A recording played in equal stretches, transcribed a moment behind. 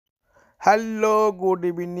Hello, good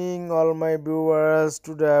evening, all my viewers.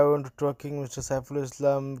 Today I want to talking Mr. Saiful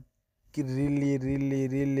Islam.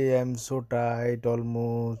 Really, I'm so tired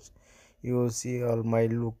almost. You see all my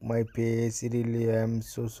look, my face. Really, I'm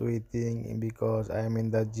so sweating because I'm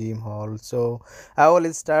in the gym hall. So I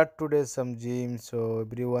will start today some gym. So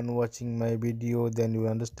everyone watching my video, then you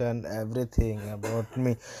understand everything about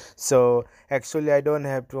me. So actually, I don't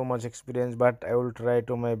have too much experience, but I will try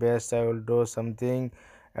to my best. I will do something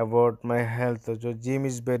about my health. So gym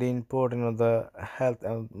is very important on the health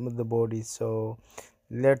of the body. So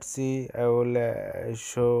let's see. I will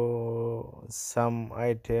show some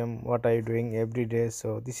item what I doing every day.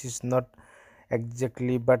 So this is not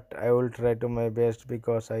exactly, but I will try to my best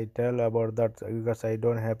because I tell about that because I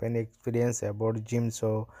don't have any experience about gym.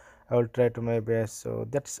 So I will try to my best. So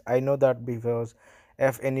that's I know that because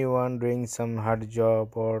if anyone doing some hard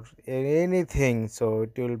job or anything, so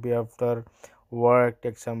it will be after work,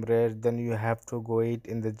 take some rest, then you have to go eat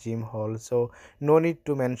in the gym hall. So no need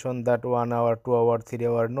to mention that 1 hour, 2 hour, 3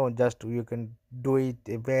 hour. No, just you can do it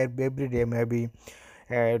every day, maybe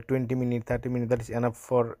 20 minutes, 30 minutes. That is enough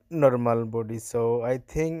for normal body. So I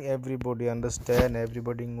think everybody understand,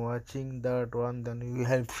 everybody watching that one, then you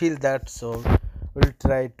have feel that. So we'll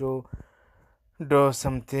try to do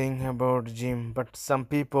something about gym. But some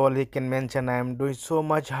people he can mention I am doing so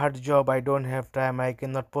much hard job, I don't have time, I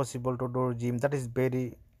cannot possible to do gym. That is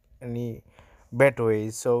very any bad way.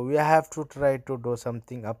 So we have to try to do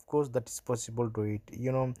something. Of course that is possible to it,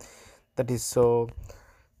 that is. So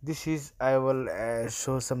this is I will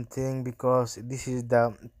show something because this is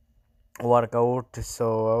the workout.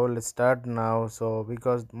 So I will start now. So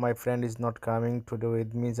because my friend is not coming to do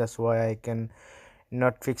with me, that's why I can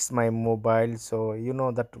not fix my mobile. So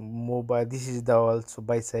that mobile, this is the also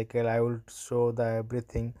bicycle. I will show the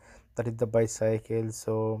everything. That is the bicycle.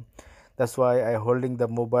 So that's why I holding the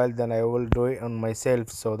mobile, then I will do it on myself.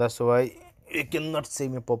 So that's why you cannot see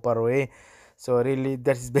me proper way. So really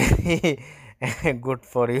that is very good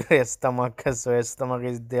for your stomach. So your stomach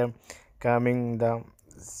is there calming the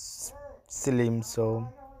slim. So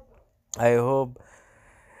I hope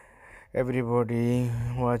everybody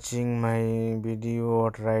watching my video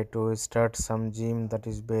try to start some gym. That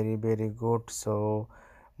is very good. So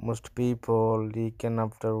most people they can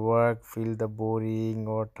after work feel the boring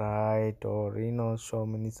or tired or so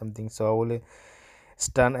many something. So I will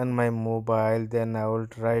stand on my mobile, then I will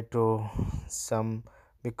try to some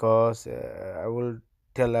because I will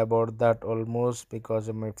tell about that almost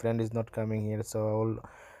because my friend is not coming here. So I will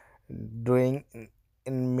doing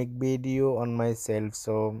in make video on myself.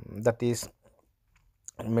 So that is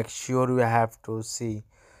make sure you have to see.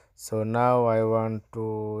 So now I want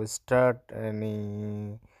to start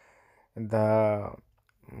any the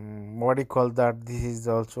what do you call that, this is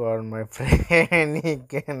also on my friend. He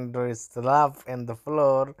can do slap in the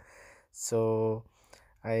floor. So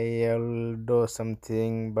I'll do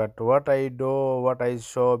something, but what I do, what I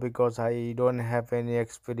show, because I don't have any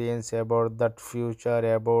experience about that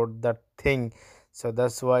future, about that thing. So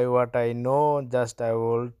that's why what I know, just I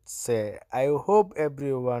will say. I hope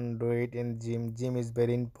everyone do it in gym. Gym is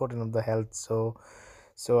very important of the health.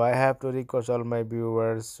 So I have to request all my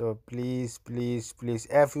viewers. So please,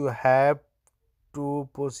 if you have to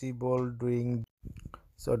possible doing,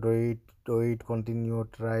 so do it, continue,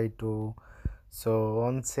 try to. So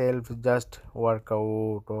on self just work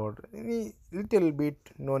out or any little bit,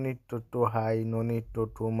 no need to too high, no need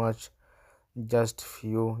to too much, just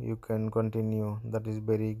few you can continue. That is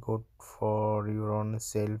very good for your own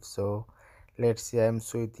self. So let's say I'm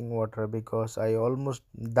sweating water because I almost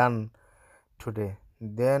done today.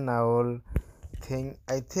 Then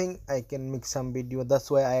I think I can make some video. That's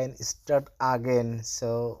why I start again.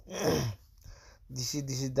 So this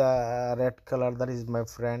is the red color. That is my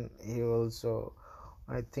friend. He also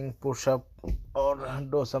I think push up or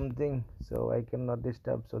do something. So I cannot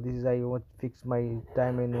disturb. So this is I want fix my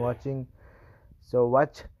time in watching. So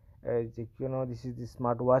watch, this is the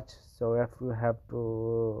smart watch. So if you have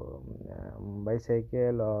to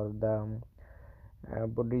bicycle or the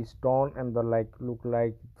body stone and the like look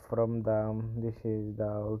like from the this is the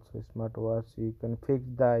also smartwatch. You can fix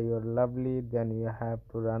the your lovely, then you have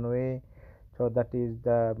to run away. So that is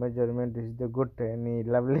the measurement is the good, any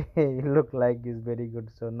lovely look like is very good.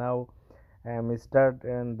 So now I am start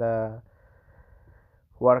and the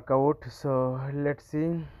workout. So let's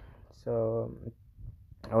see. So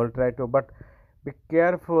I will try to, but be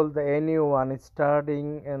careful. The anyone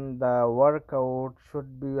starting in the workout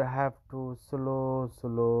should be have to slow,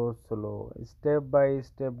 step by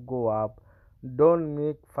step go up. Don't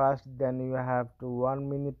make fast. Then you have to 1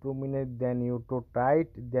 minute, 2 minutes. Then you too tight.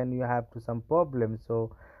 Then you have to some problem.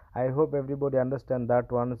 So I hope everybody understand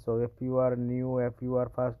that one. So if you are new, if you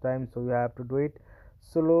are first time, so you have to do it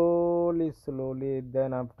slowly.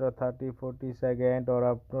 Then after 30-40 seconds or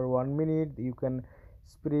after 1 minute, you can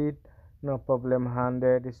speed, no problem.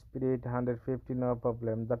 100 speed, 150, no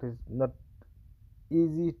problem. That is not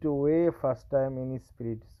easy to way first time in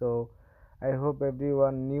spirit. So I hope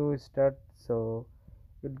everyone new start, so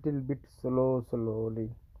little bit slowly.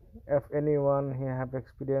 If anyone he have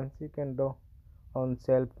experience, he can do on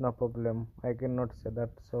self, no problem. I cannot say that.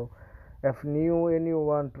 So if new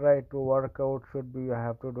anyone try to work out, should be you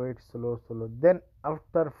have to do it slow. Then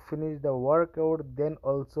after finish the workout, then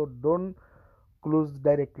also don't close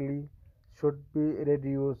directly, should be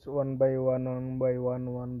reduced one by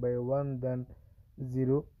one, then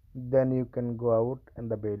zero, then you can go out in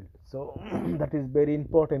the bed. So that is very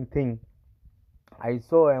important thing. I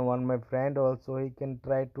saw, and one my friend also, he can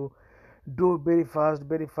try to do very fast,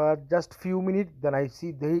 just few minutes, then I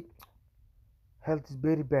see the health is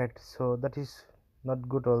very bad, so that is not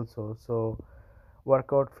good also. So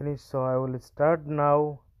workout finished, so I will start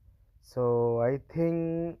now. So I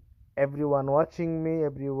think everyone watching me,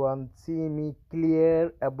 everyone see me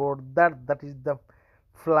clear about that. That is the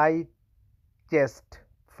fly chest,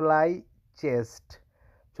 fly chest.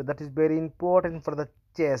 So that is very important for the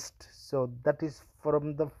chest. So that is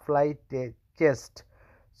from the fly chest.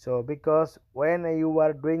 So because when you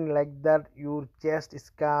are doing like that, your chest is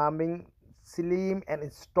coming slim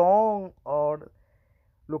and strong, or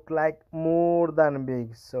look like more than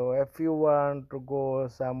big. So if you want to go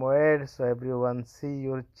somewhere, so everyone see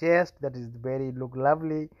your chest, that is very look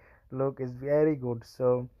lovely, look is very good.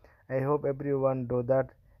 So I hope everyone do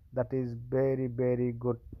that. That is very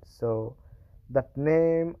good. So that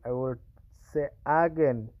name I will say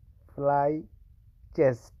again, fly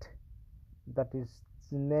chest. That is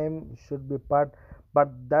name should be part, but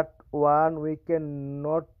that one we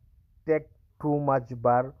cannot take too much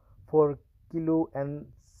bar, 4 kilo and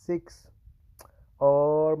 6,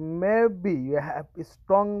 or maybe you have a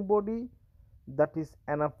strong body, that is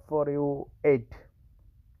enough for you 8.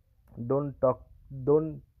 Don't talk,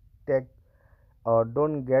 don't take, or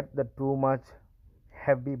don't get the too much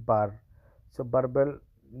heavy bar. So barbell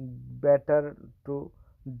better to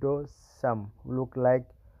do some look like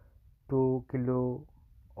 2 kilo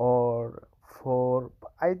or 4.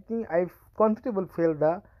 I think I comfortable feel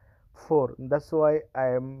the 4, that's why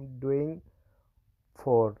I am doing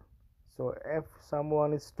 4. So if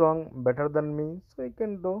someone is strong better than me, so I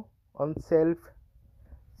can do on self.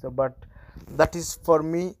 So but that is for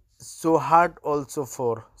me so hard also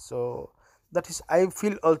for. So that is I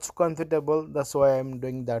feel also comfortable, that's why I'm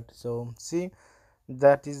doing that. So see,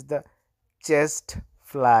 that is the chest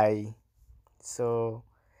fly. So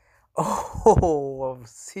oh,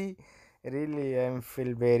 see, really, I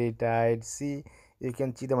feel very tired. See, you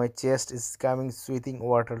can see that my chest is coming sweating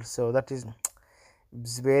water. So that is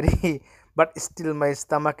it's very, but still my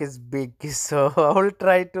stomach is big. So I will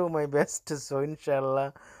try to my best. So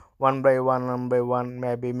inshallah, one by one,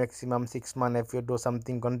 maybe maximum 6 months. If you do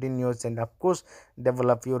something continuous, and of course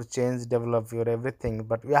develop your change, develop your everything.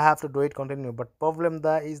 But we have to do it continue. But problem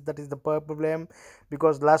that is the problem,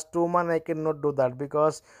 because last 2 months I cannot do that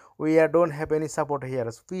because we don't have any support here.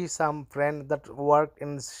 We some friend that work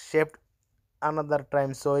in shift another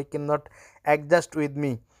time, so he cannot adjust with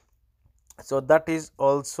me. So that is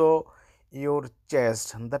also your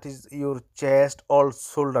chest, that is your chest or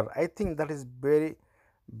shoulder. I think that is very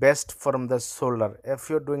best from the shoulder. If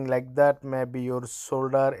you're doing like that, maybe your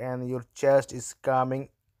shoulder and your chest is coming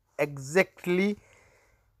exactly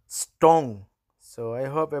strong. So I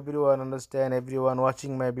hope everyone understand, everyone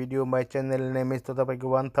watching my video. My channel name is Totapaki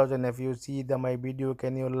 1000. If you see the my video,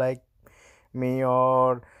 can you like me,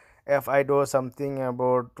 or if I do something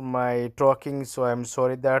about my talking, so I'm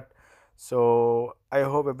sorry that. So I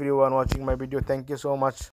hope everyone watching my video, thank you so much.